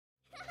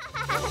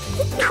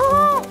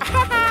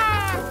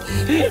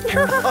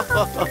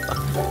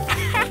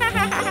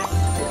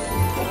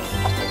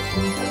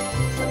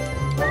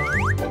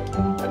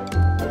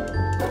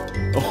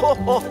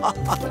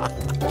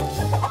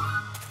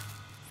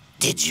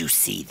Did you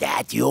see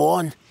that,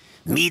 Yawn?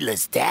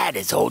 Mila's dad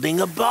is holding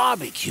a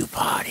barbecue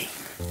party.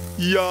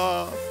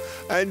 Yeah,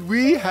 and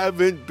we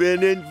haven't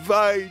been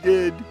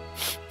invited.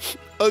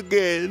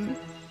 Again.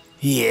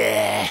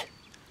 Yeah.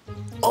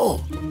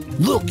 Oh,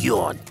 look,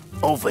 Yawn,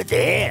 over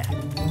there.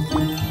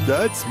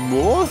 That's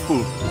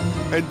Morphle,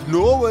 and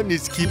no one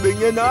is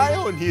keeping an eye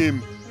on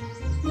him.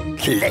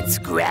 Let's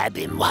grab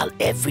him while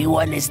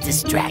everyone is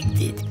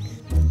distracted.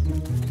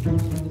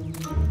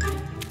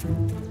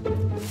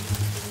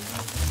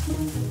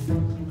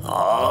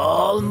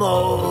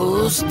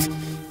 Almost.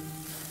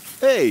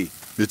 Hey,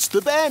 it's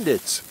the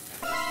bandits.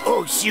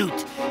 Oh,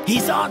 shoot.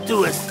 He's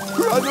onto us.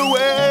 Run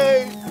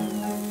away!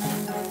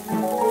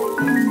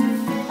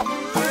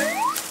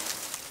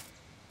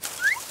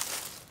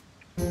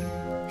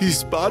 He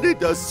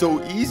spotted us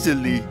so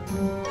easily.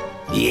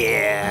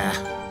 Yeah.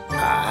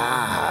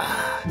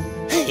 Ah.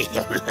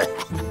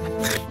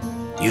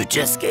 You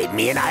just gave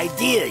me an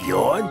idea,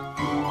 Yawn.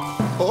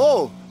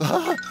 Oh,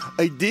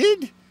 I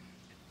did?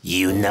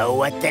 You know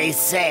what they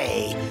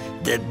say.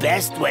 The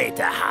best way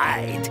to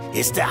hide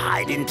is to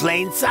hide in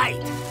plain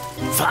sight.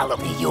 Follow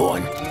me,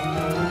 Yawn.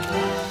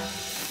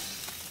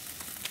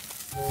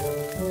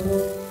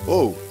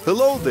 Oh,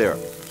 hello there.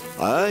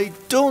 I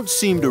don't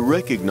seem to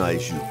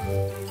recognize you.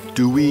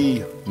 Do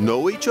we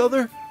know each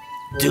other?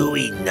 Do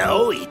we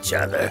know each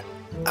other?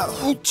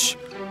 Ouch!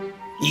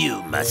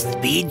 You must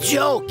be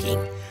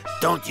joking.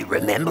 Don't you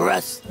remember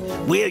us?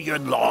 We're your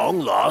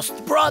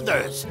long-lost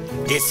brothers.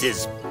 This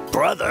is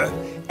Brother,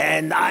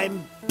 and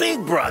I'm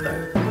Big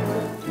Brother.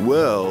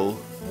 Well,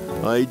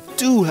 I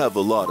do have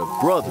a lot of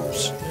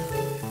brothers.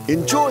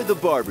 Enjoy the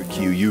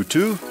barbecue, you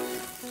two.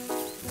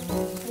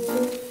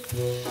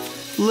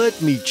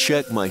 Let me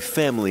check my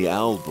family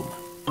album.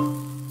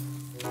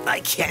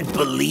 I can't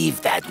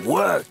believe that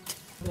worked.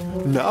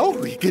 Now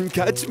we can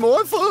catch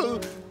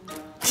Morphle.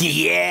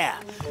 Yeah.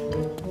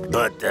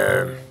 But,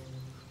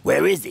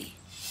 where is he?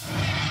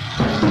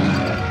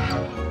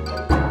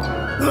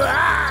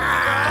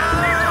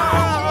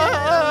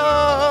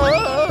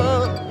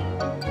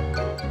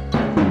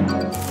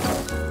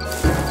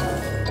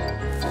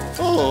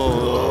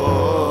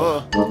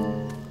 Oh.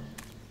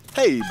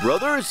 Hey,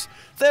 brothers.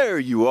 There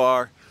you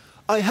are.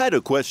 I had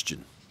a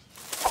question.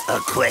 A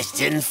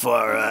question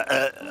for,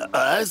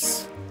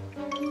 us?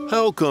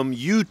 How come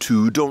you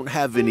two don't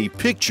have any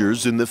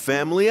pictures in the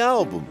family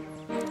album?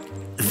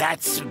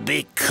 That's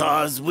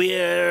because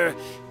we're...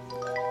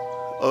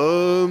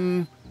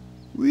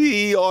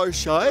 We are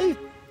shy?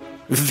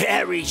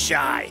 very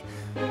shy.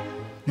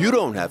 You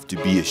don't have to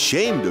be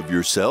ashamed of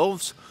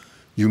yourselves.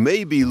 You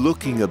may be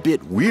looking a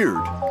bit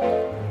weird,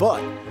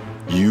 but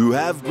you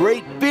have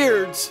great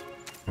beards.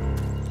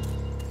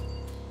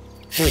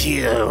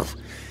 Phew.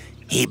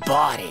 He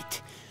bought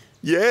it.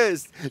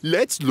 Yes,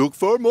 let's look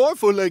for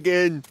Morphle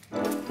again.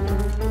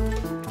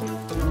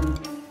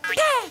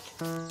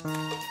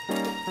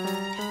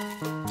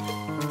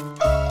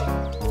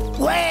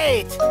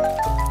 Wait!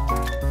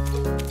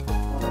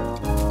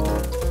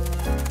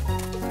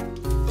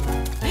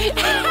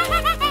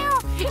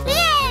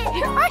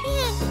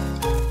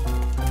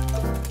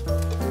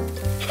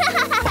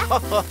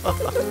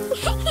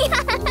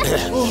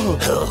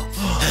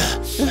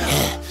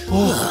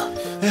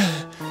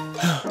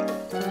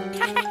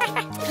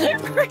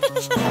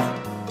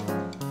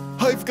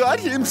 I've got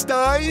him,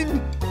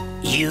 Stein.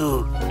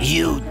 You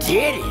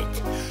did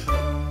it.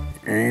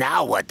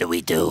 Now what do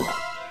we do?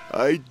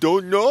 I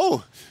don't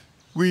know.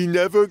 We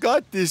never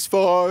got this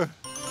far.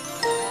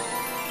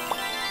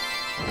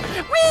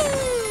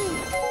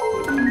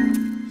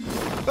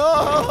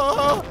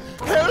 Oh,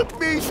 help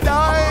me,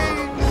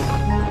 Stein!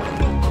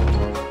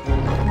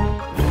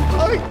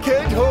 I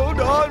can't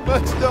hold on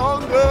much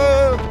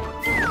longer.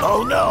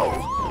 Oh no!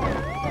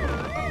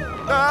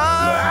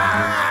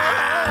 Ah!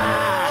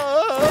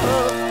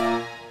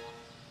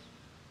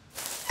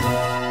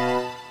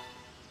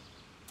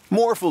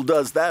 Morphle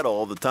does that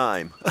all the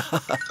time.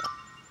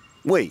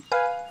 Wait,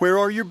 where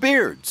are your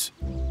beards?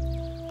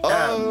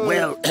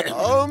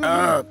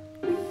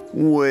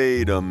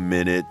 Wait a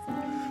minute.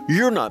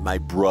 You're not my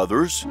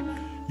brothers.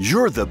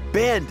 You're the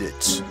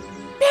bandits.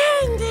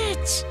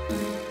 Bandits!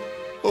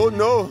 Oh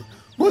no,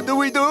 what do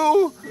we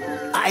do?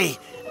 I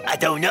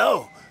don't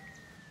know.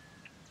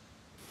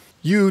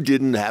 You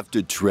didn't have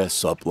to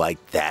dress up like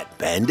that,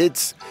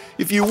 bandits.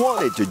 If you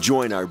wanted to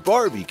join our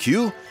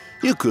barbecue,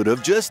 you could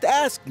have just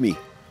asked me.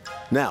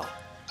 Now,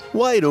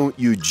 why don't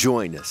you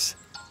join us?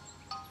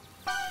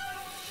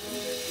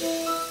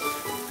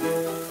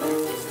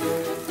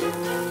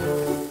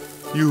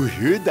 You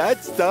hear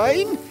that,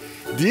 Stein?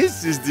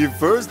 This is the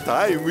first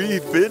time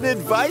we've been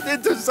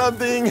invited to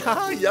something.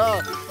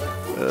 Yeah.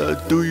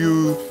 Do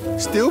you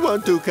still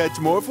want to catch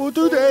Morphle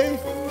today?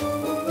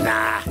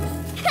 Nah,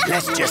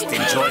 let's just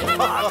enjoy the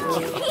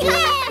barbecue.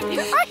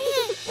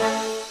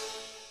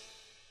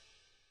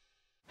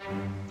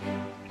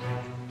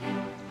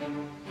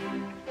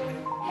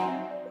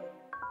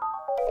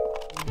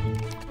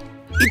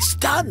 It's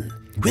done!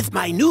 With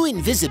my new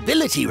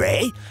invisibility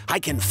ray, I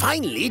can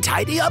finally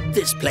tidy up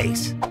this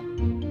place.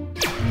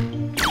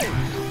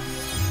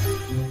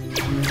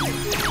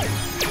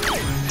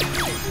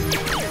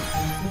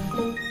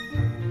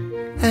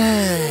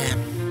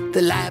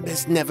 The lab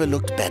has never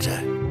looked better.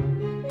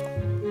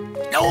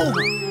 Oh!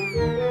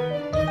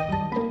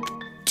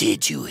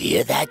 Did you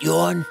hear that,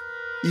 Yorn?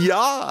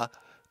 Yeah,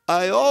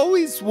 I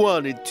always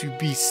wanted to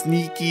be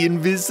sneaky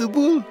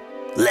invisible.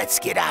 Let's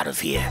get out of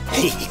here.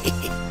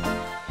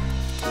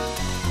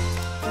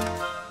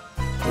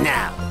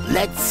 Now,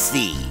 let's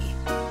see.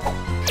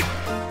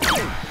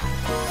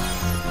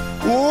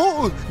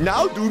 Oh,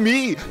 now do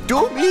me!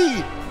 Do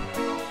me!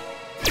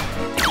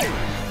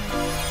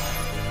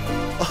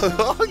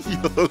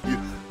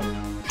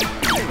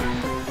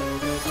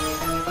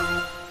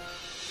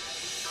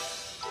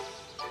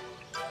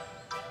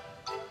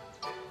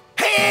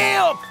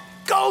 Help!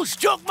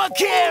 Ghost took my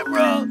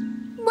camera!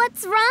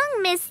 What's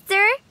wrong,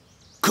 mister?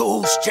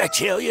 Ghost, I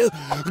tell you.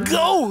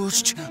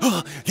 Ghost!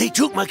 They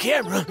took my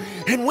camera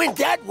and went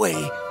that way.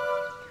 Morphle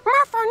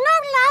no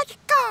like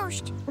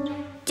ghost.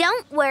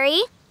 Don't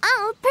worry,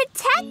 I'll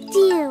protect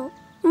you.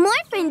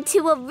 Morph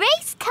into a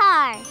race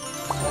car.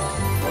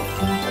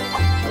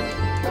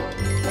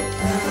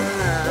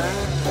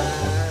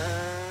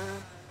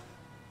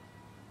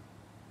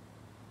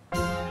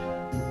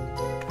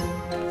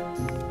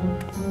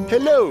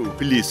 Hello,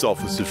 Police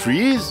Officer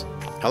Freeze.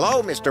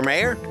 Hello, Mr.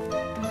 Mayor.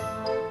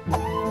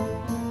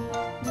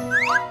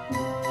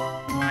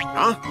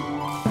 Huh?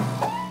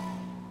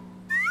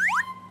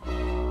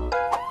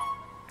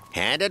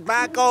 Hand it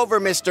back over,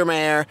 Mr.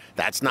 Mayor.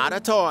 That's not a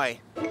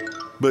toy.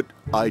 But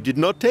I did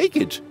not take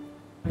it.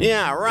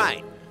 Yeah,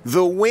 right.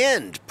 The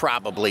wind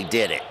probably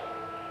did it.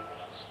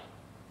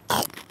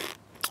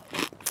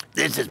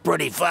 This is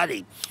pretty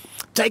funny.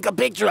 Take a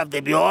picture of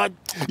them, Yorn.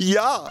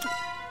 Yeah.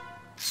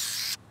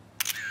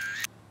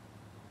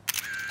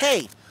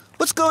 Hey,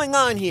 what's going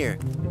on here?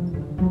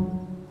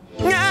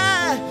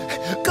 Ah!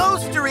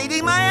 Ghosts are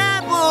eating my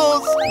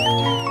apples!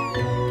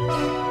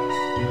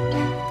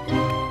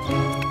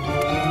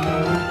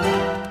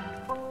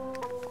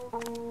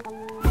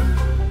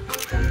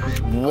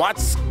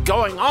 What's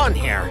going on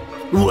here?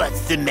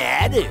 What's the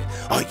matter?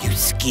 Are you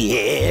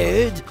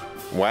scared?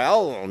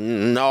 Well,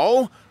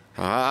 no.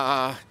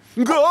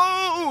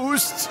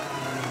 Ghost!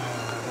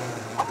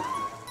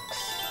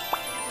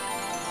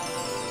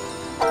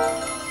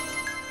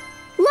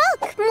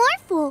 Look,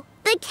 Morphle,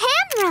 the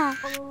camera.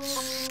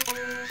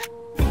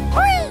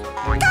 Whee!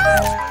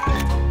 Ghost!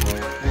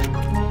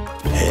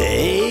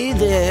 Hey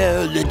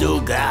there,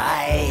 little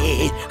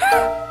guy.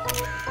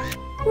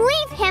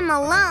 Leave him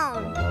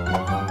alone.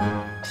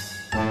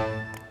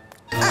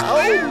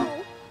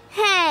 Oh!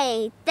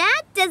 Hey,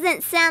 that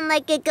doesn't sound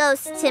like a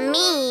ghost to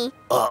me.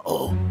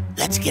 Uh-oh.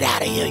 Let's get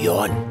out of here,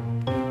 Yorn.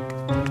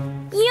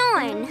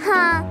 Yorn,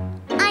 huh?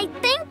 I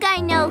think I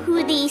know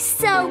who these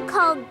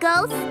so-called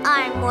ghosts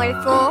are,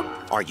 Morphle.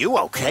 Are you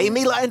okay,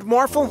 Mila and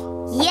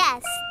Morphle?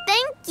 Yes,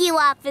 thank you,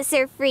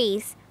 Officer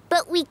Freeze.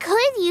 But we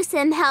could use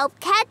some help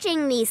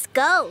catching these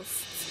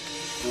ghosts.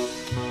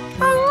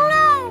 Oh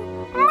no!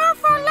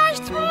 Morphle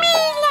lost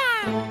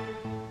Mila!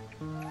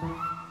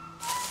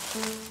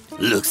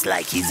 Looks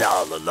like he's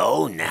all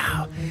alone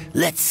now.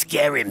 Let's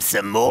scare him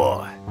some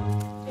more.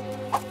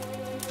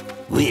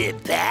 We're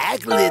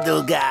back,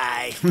 little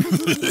guy.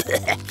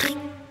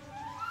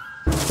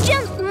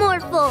 Jump,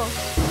 Morphle!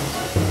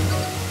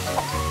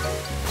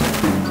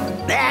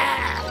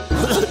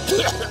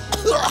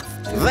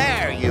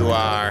 There you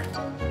are.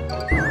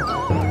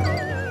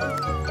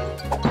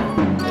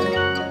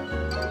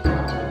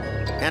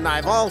 And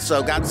I've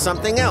also got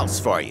something else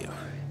for you.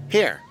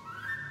 Here,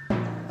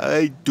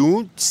 I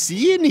don't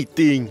see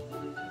anything.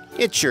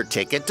 it's your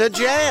ticket to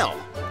jail.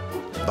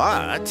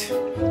 But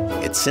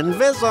it's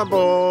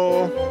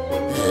invisible.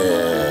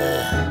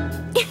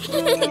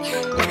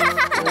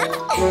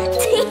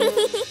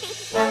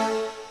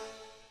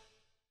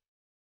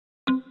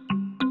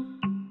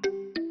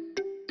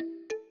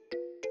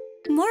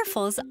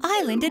 Morphle's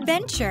Island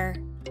Adventure.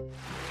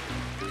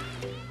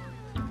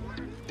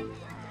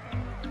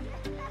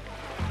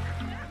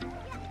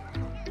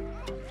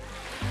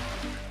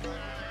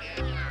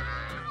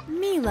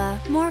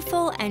 Mila,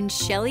 Morphle, and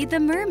Shelly the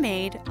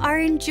mermaid are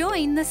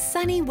enjoying the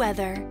sunny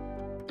weather.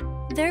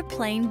 They're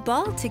playing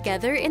ball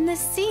together in the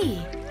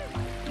sea.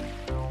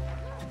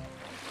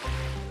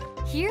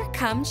 Here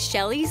comes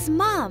Shelly's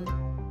mom.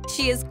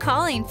 She is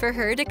calling for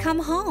her to come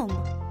home.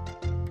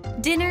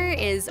 Dinner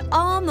is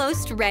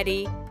almost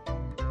ready.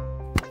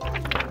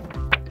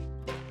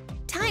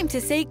 Time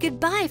to say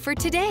goodbye for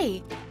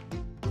today.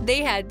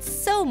 They had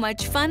so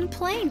much fun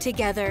playing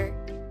together.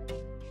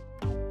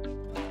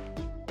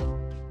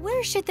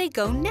 Where should they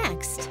go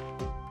next?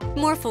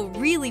 Morphle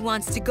really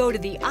wants to go to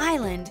the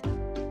island.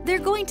 They're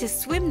going to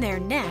swim there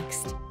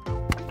next.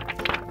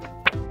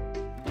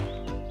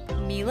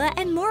 Mila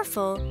and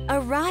Morphle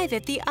arrive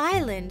at the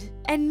island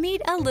and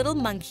meet a little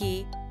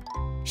monkey.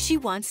 She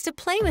wants to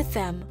play with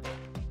them.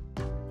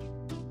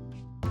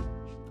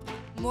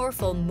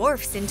 Morphle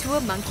morphs into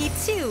a monkey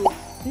too.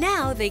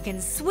 Now they can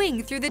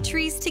swing through the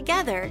trees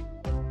together.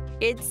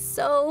 It's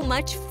so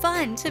much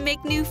fun to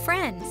make new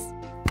friends.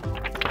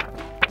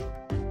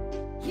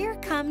 Here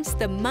comes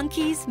the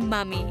monkey's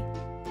mummy.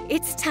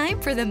 It's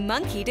time for the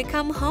monkey to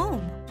come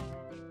home.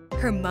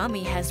 Her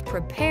mummy has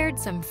prepared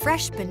some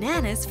fresh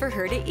bananas for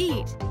her to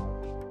eat.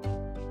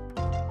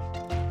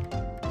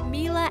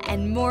 Mila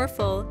and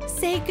Morphle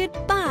say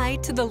goodbye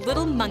to the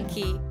little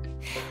monkey.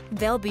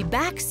 They'll be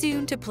back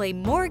soon to play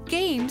more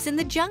games in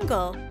the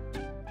jungle.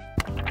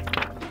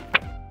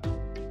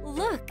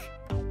 Look,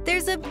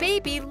 there's a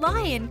baby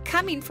lion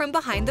coming from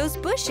behind those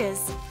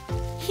bushes.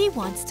 He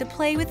wants to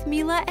play with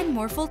Mila and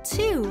Morphle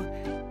too.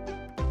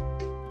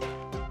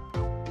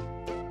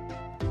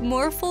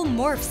 Morphle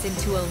morphs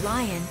into a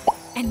lion,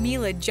 and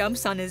Mila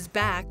jumps on his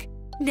back.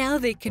 Now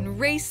they can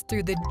race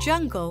through the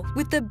jungle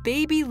with the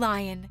baby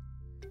lion.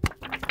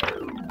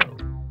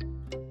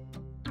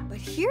 But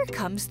here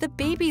comes the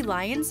baby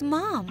lion's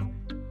mom.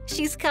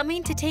 She's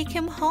coming to take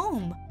him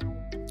home.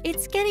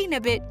 It's getting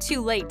a bit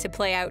too late to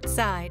play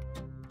outside.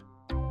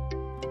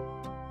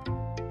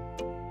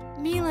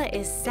 Mila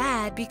is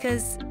sad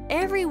because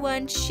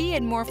everyone she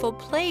and Morphle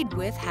played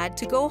with had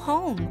to go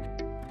home.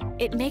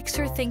 It makes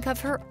her think of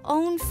her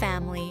own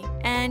family,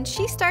 and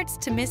she starts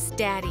to miss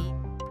Daddy.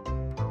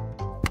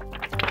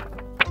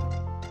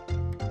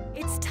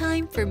 It's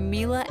time for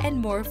Mila and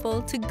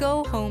Morphle to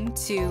go home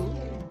too.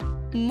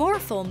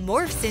 Morphle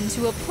morphs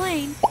into a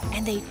plane,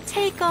 and they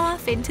take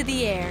off into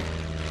the air.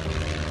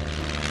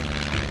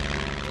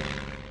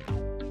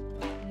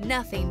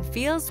 Nothing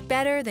feels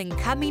better than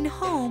coming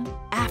home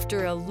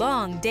after a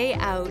long day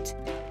out.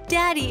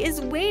 Daddy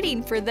is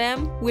waiting for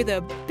them with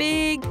a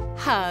big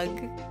hug.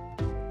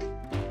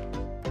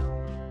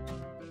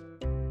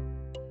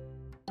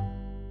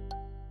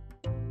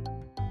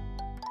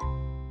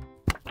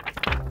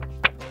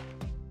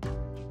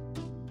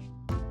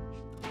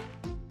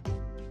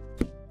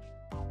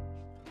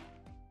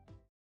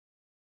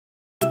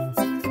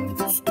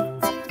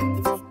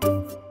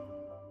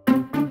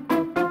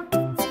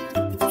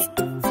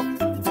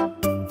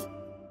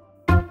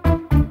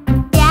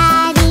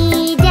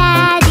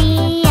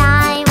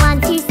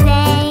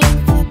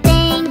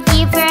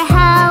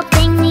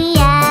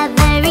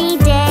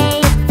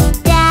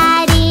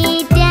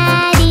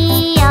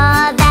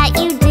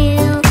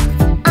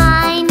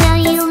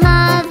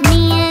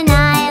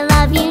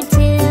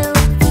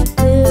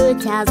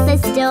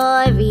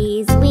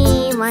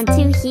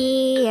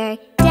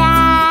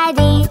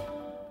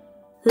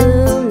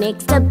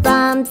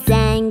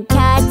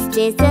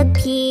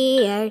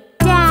 Disappear,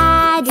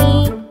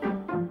 Daddy,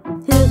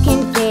 who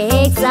can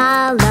fix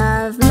all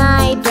of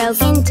my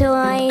broken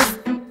toys?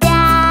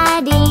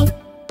 Daddy,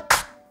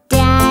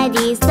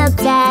 Daddy's the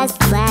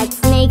best,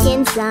 let's make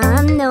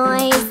some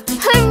noise.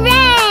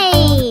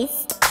 Hooray!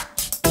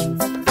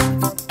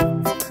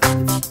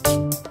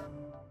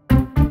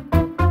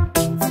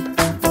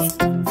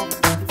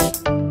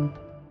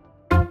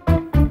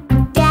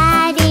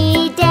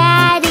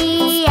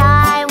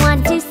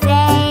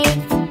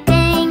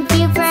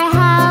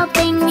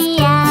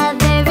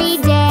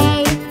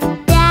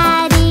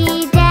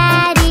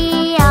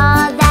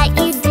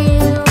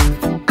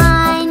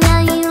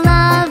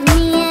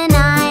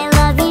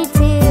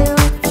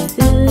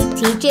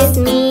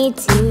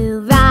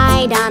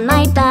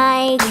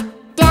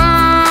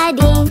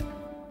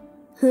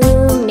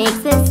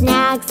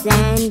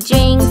 And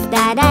drinks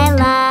that I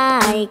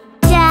like.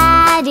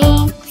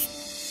 Daddy,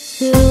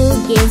 who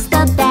gives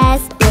the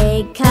best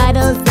big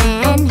cuddles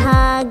and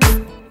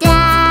hugs?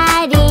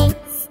 Daddy,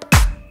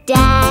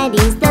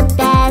 Daddy's the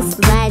best,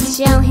 let's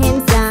show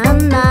him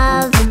some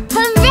love.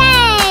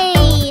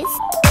 Hooray!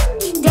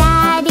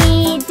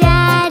 Daddy,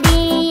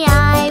 Daddy,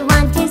 I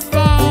want to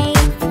say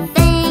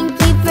thank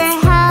you for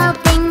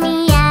helping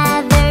me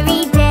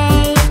every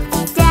day.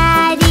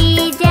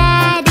 Daddy,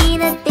 Daddy,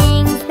 the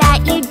things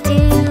that you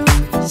do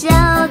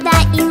show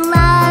that you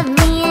love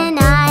me and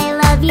I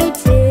love you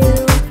too.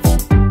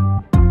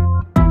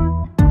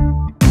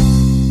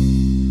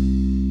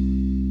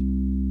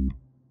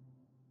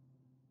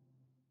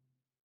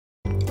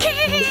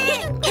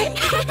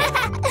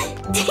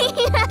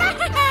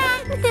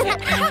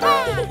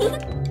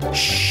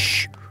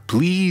 Shh!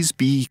 Please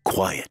be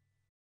quiet.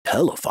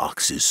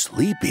 Telefox is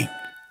sleeping.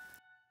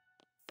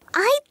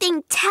 I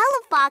think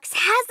Telefox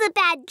has a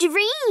bad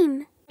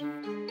dream.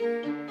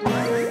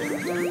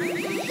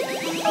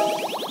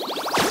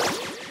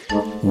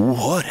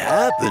 What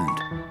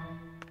happened?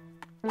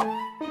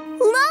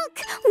 Look!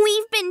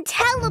 We've been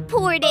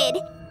teleported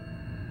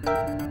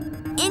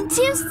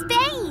into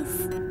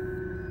space.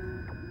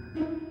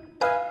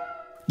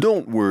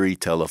 Don't worry,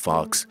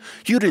 Telefox.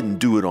 You didn't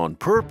do it on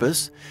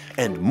purpose,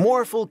 and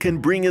Morphle can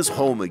bring us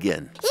home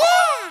again.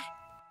 Yeah!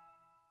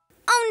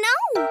 Oh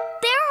no!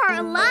 There are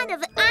a lot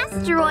of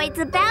asteroids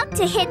about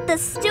to hit the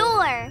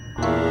store.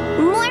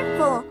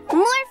 Morphle,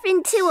 morph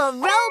into a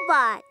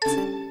robot.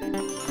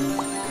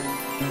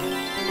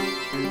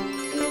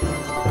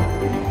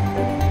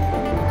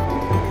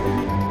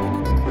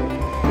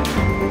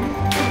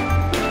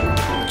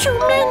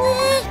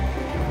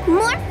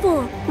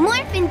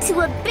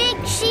 into a big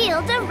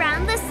shield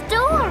around the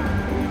store.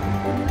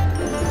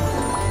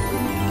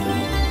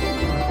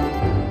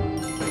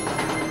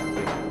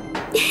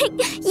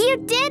 You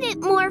did it,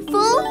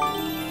 Morphle!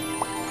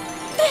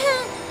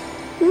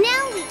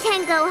 Now we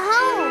can go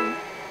home.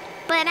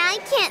 But I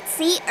can't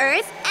see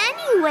Earth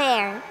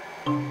anywhere.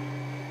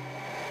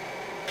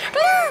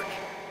 Look!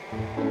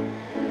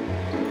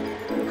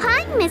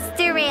 Hi,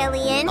 Mr.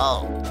 Alien.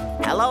 Oh,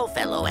 hello,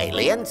 fellow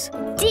aliens.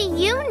 Do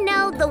you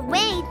know the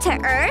way to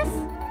Earth?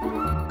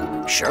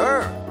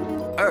 Sure,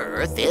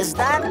 Earth is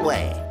that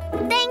way.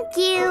 Thank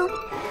you.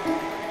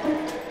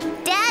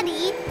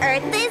 Daddy,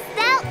 Earth is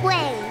that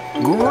way.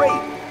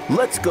 Great!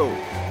 Let's go.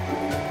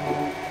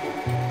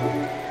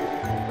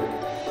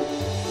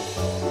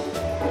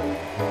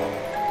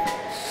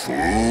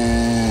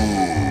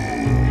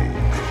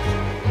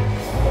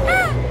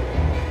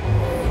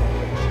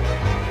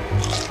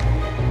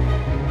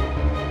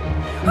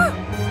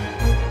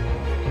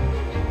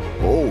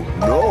 Oh,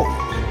 no.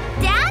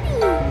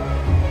 Daddy!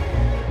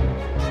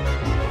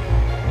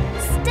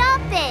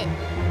 Stop it!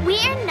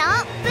 We're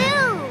not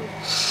food!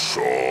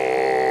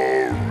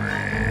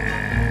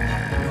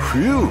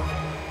 Phew,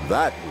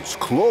 that was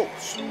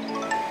close.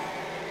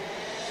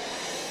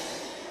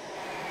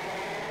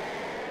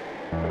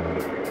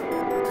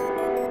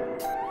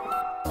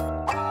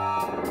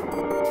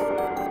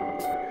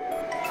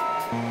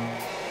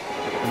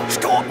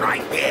 Stop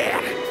right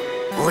there.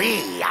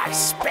 We are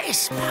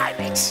space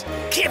pirates.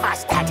 Give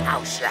us that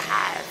house you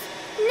have.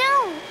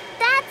 No,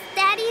 that's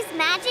Daddy's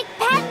magic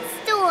pet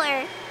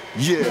store.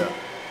 Yeah.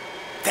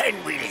 Then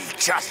we'll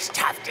just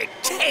have to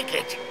take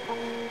it.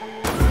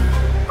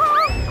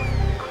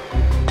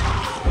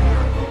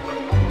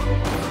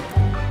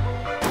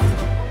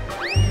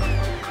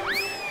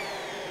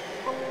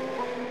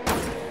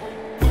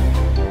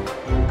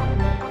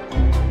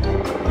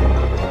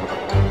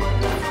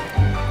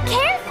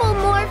 Careful,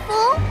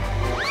 Morphle.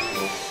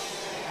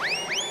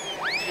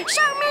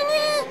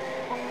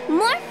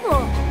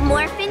 Morphle,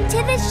 morph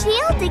into the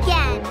shield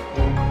again.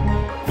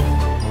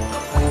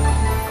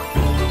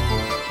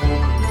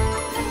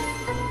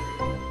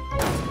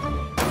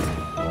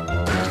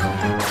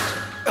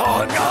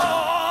 Oh, no!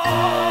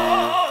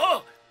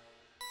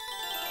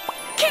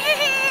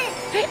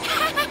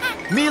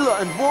 Mila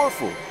and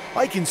Morphle,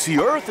 I can see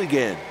Earth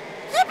again.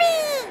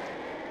 Yippee!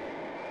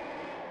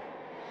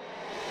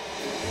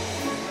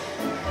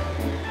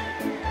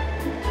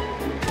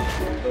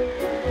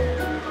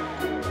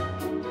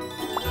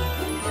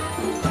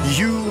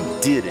 You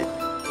did it.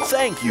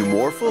 Thank you,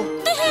 Morphle.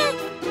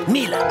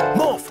 Mila,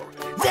 Morphle,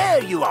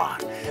 there you are.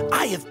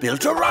 I have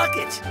built a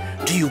rocket.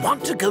 Do you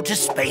want to go to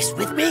space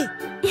with me?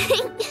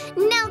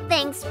 No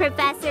thanks,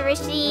 Professor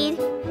Rashid.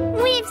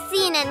 We've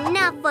seen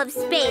enough of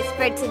space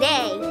for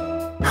today.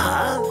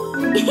 Huh?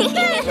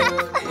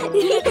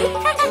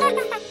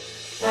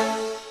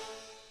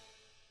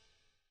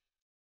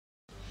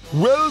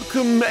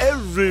 Welcome,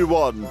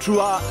 everyone, to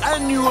our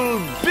annual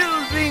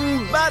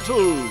building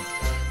battle.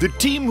 The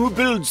team who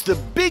builds the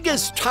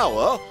biggest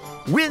tower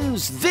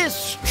wins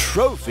this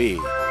trophy.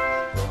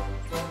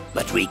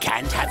 But we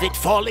can't have it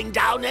falling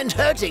down and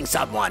hurting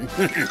someone.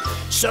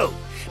 So,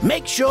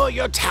 make sure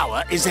your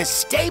tower is as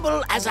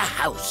stable as a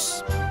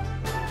house.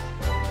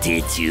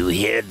 Did you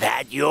hear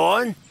that,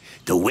 Yorn?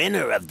 The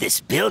winner of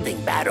this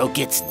building battle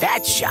gets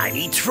that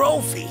shiny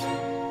trophy.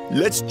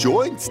 Let's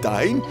join,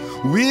 Stein.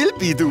 We'll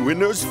be the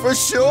winners for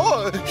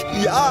sure.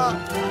 Yeah.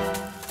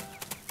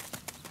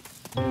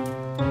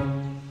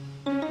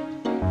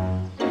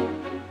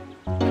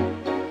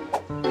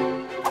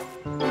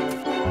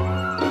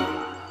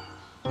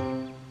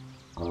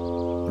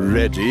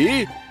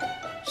 Ready,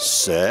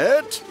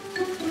 set.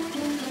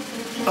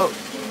 Oh,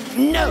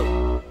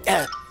 no.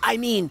 I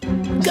mean,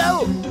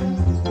 go.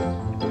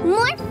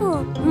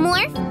 Morphle,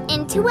 morph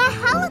into a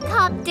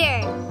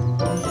helicopter.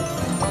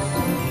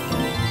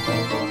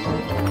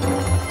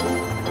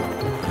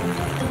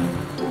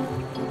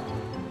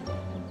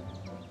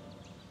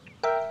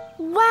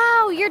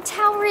 Wow, your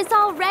tower is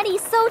already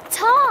so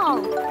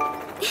tall.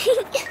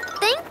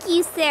 Thank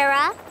you,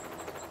 Sarah.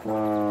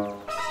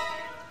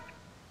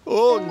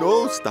 Oh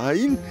no,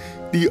 Stein.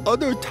 The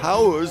other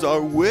towers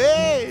are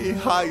way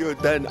higher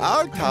than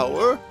our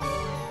tower.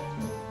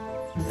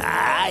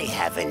 I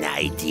have an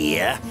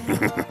idea.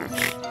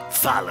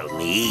 Follow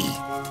me.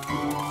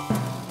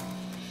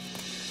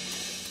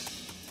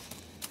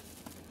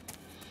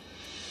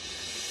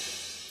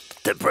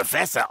 The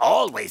professor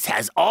always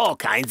has all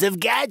kinds of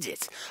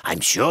gadgets. I'm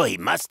sure he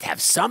must have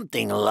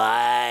something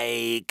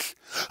like...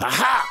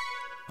 Aha!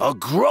 A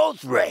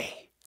growth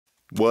ray.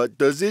 What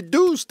does it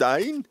do,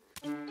 Stein?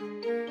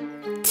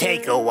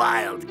 Take a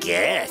wild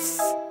guess.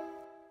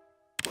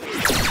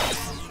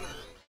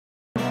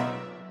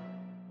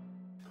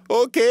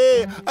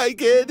 Okay, I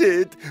get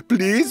it.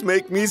 Please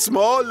make me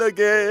small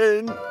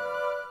again.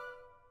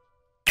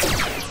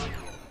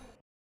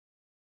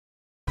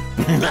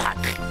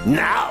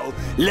 Now,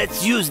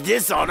 let's use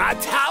this on our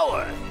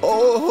tower.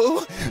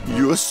 Oh,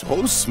 you're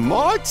so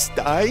smart,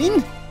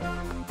 Stein.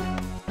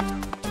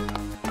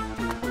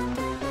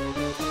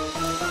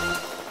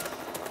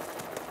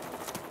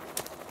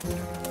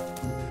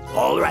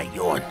 All right,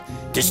 Yorn.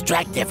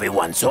 Distract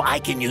everyone so I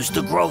can use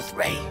the growth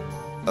ray.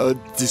 A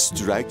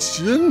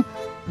distraction?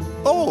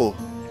 Oh!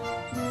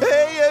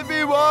 Hey,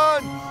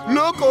 everyone!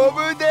 Look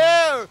over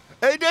there!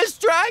 A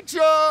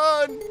distraction!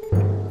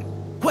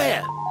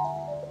 Where?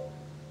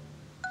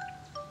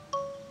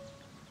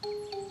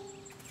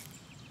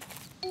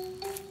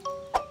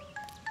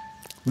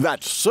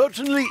 That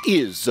certainly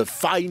is a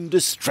fine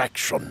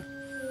distraction.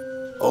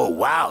 Oh,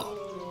 wow.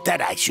 That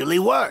actually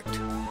worked.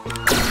 Wow!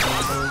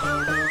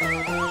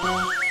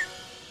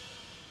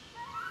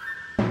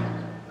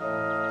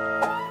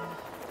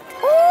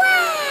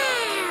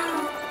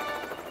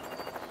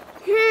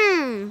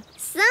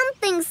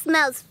 Something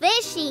smells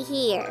fishy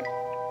here.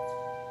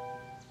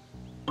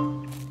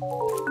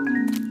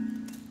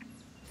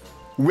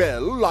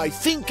 Well, I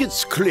think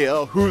it's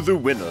clear who the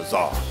winners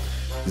are.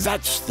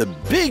 That's the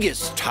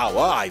biggest tower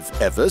I've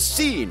ever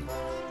seen.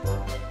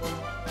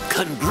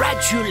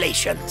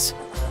 Congratulations.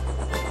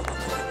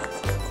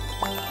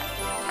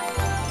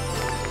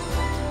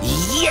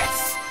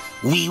 Yes!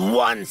 We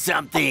won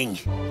something.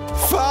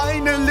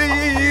 Finally!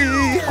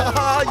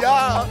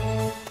 Yeah!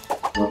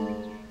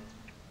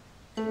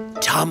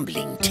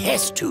 Tumbling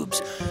test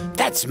tubes.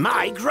 That's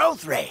my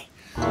growth ray.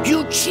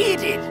 You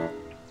cheated.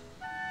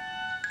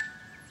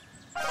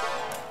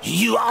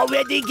 You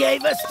already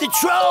gave us the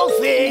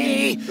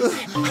trophy.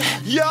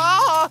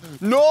 Yeah!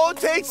 No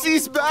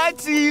takesies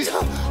backsies!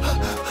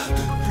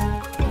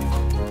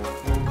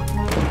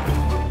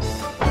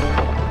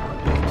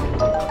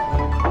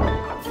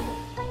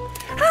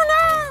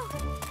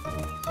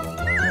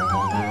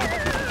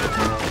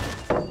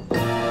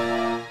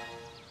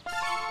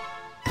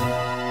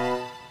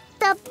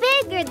 The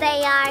bigger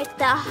they are,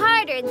 the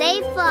harder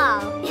they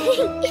fall.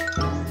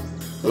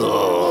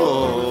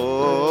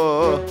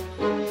 Oh.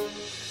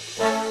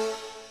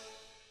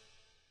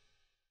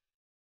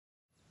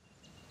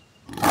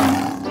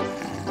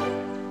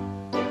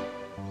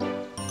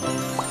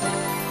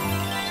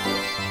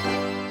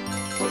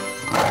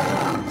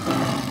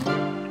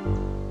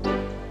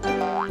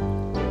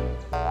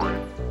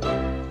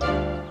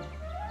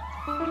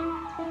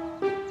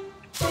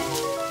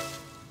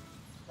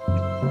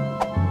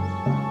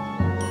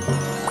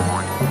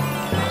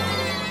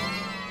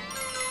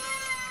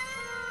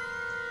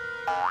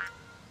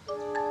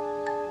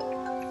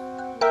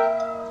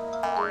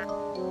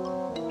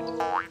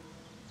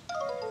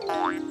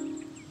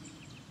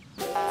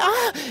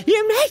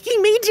 You're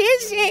making me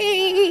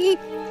dizzy.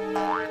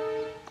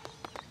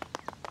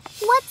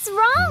 What's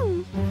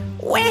wrong?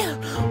 Well,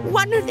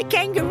 one of the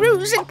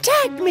kangaroos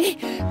attacked me.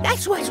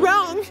 That's what's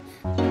wrong.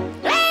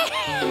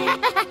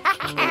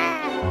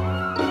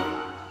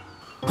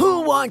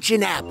 Who wants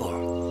an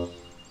apple?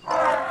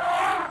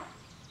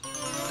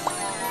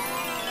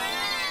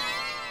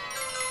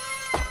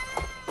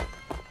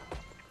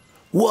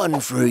 One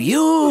for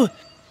you.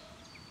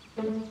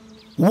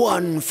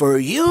 One for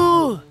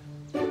you.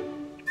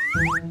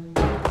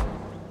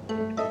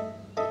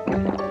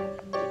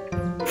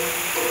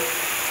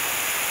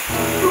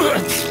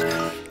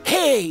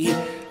 Hey,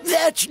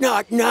 that's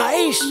not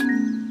nice.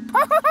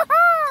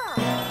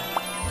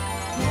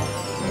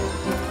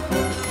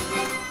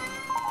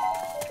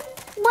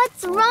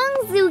 What's wrong,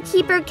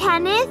 Zookeeper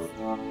Kenneth?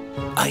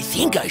 I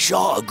think I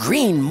saw a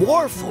green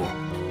Morphle.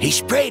 He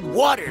sprayed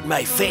water in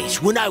my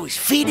face when I was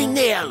feeding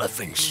the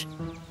elephants.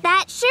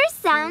 That sure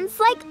sounds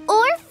like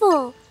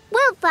Orphle.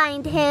 We'll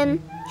find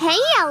him. Hey,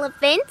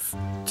 elephants.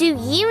 Do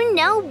you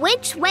know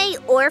which way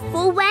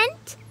Orphle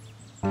went?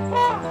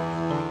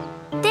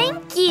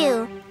 Thank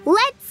you.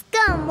 Let's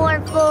go,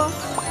 Morphle.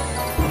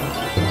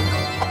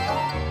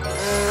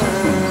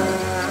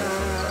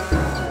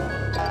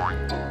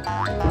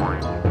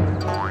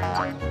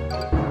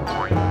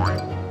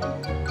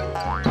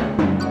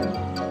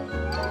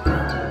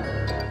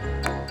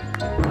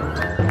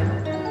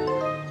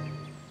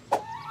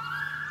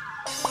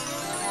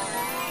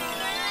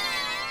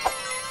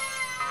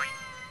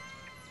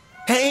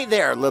 Hey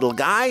there, little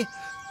guy.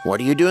 What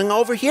are you doing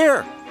over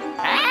here?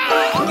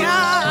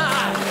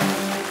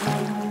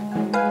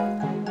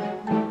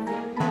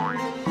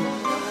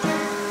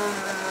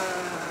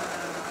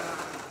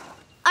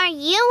 Are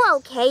you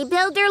okay,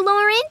 Builder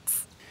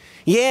Lawrence?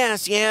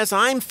 Yes,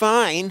 I'm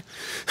fine.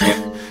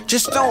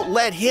 Just don't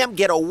let him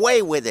get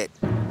away with it.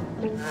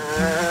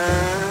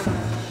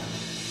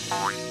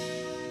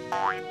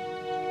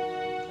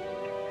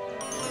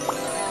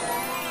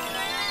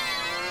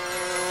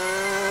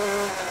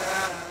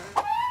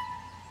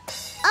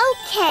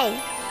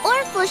 Okay,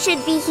 Orphle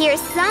should be here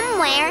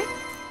somewhere.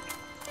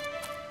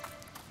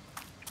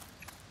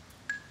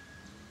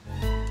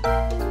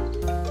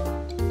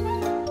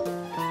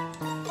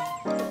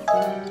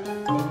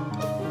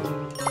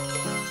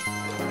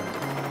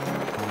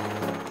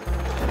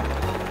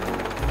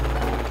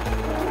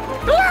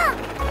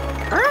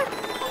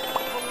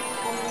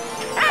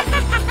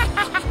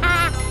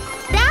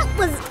 That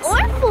was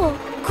Orphle!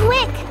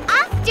 Quick,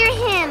 after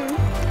him!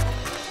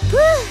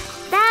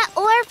 That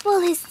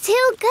Orphle is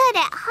too good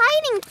at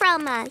hiding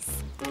from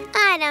us.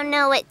 I don't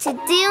know what to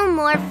do,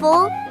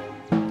 Morphle.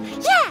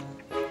 Yeah,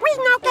 we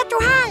to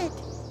hide.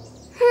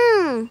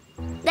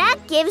 That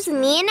gives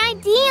me an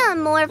idea,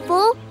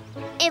 Morphle.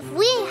 If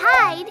we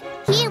hide,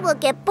 he will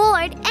get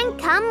bored and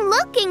come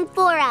looking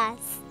for us.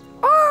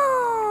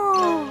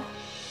 Oh!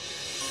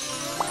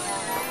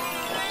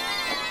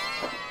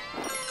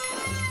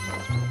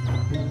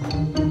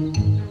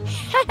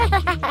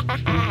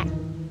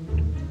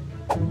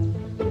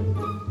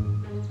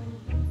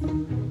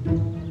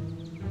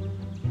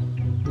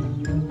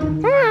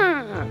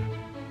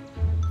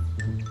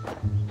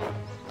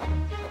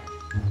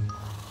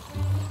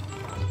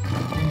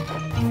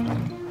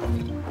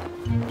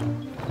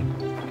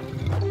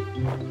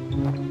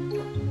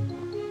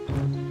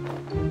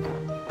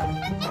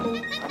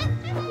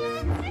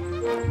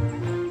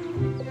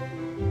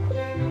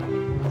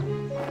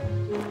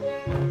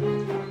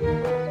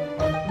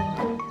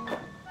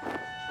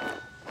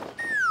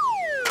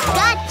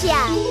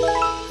 Gotcha!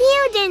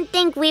 You didn't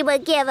think we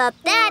would give up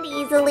that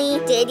easily,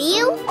 did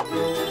you?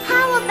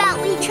 How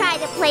about we try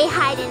to play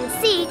hide and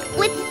seek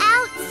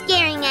without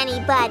scaring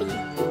anybody?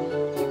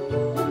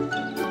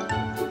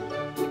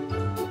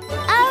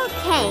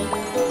 Okay,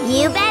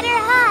 you better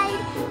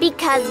hide,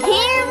 because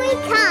here we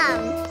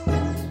come.